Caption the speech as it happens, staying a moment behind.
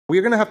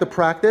We're going to have to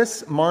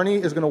practice.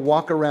 Marnie is going to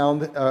walk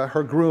around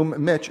her groom,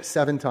 Mitch,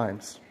 7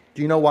 times.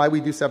 Do you know why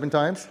we do 7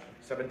 times?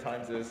 7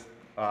 times is,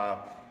 I'm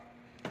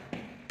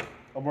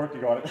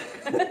working on it.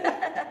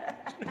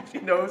 She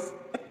knows.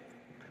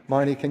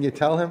 Marnie, can you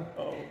tell him?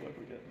 Oh, look,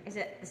 we did. Is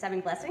it the 7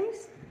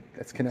 blessings?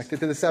 It's connected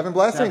to the 7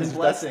 blessings. 7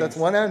 blessings. That's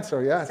one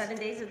answer, yes. 7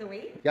 days of the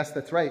week? Yes,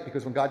 that's right,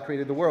 because when God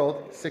created the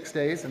world, 6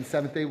 days, and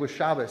 7th day was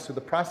Shabbos. So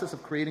the process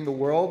of creating the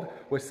world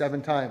was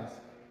 7 times.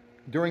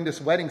 During this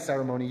wedding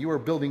ceremony, you are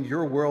building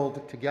your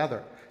world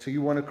together. So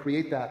you want to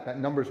create that. That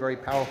number is very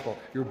powerful.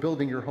 You're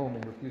building your home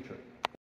and your future.